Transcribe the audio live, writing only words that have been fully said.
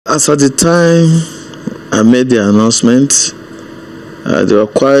As at the time I made the announcement, there were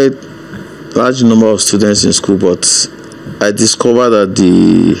quite large number of students in school, but I discovered that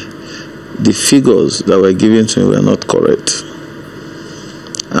the figures that were given to me were not correct.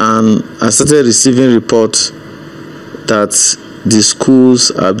 And I started receiving reports that the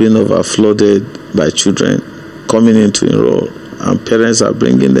schools are being overflooded by children coming in to enroll, and parents are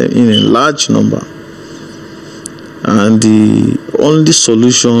bringing them in large number. And the only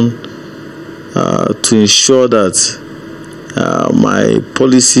solution to ensure that my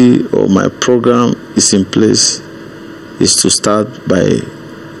policy or my program is in place is to start by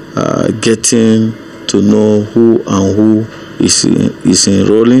getting to know who and who is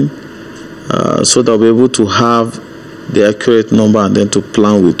enrolling, so that we're able to have the accurate number and then to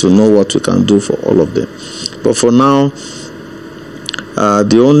plan with, to know what we can do for all of them. But for now,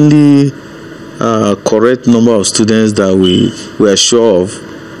 the only correct number of students that we are sure of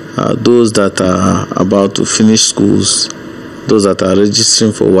are those that are about to finish schools, those that are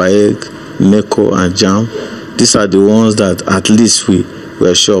registering for WAEC, NECO, and JAM. These are the ones that at least we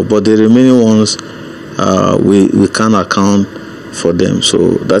are sure of. But the remaining ones, we can't account for them.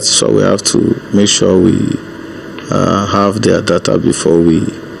 So that is why we have to make sure we have their data before we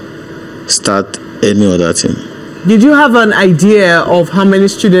start any other thing. Did you have an idea of how many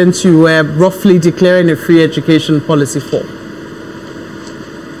students you were roughly declaring a free education policy for?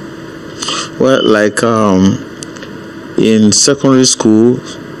 Well, like in secondary school,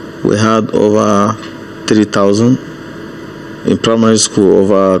 we had over 3,000. In primary school,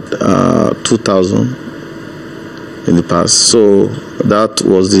 over 2,000 in the past. So that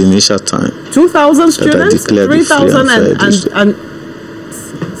was the initial time. 2,000 students? 3,000 and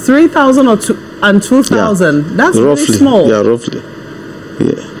 3,000 or 2,000? Yeah. That's roughly, really small. Yeah, roughly.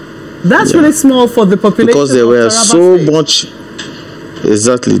 Yeah. That's really small for the population. Because there were so State. much.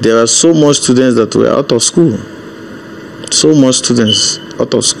 Exactly. There were so much students that were out of school. So much students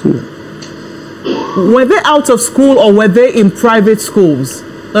out of school. Were they out of school or were they in private schools?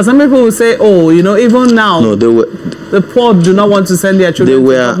 Because some people will say, oh, you know, even now, no, they were, the poor do not want to send their children to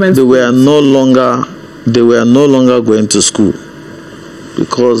government schools. They were no longer going to school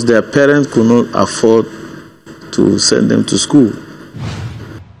because their parents could not afford to send them to school.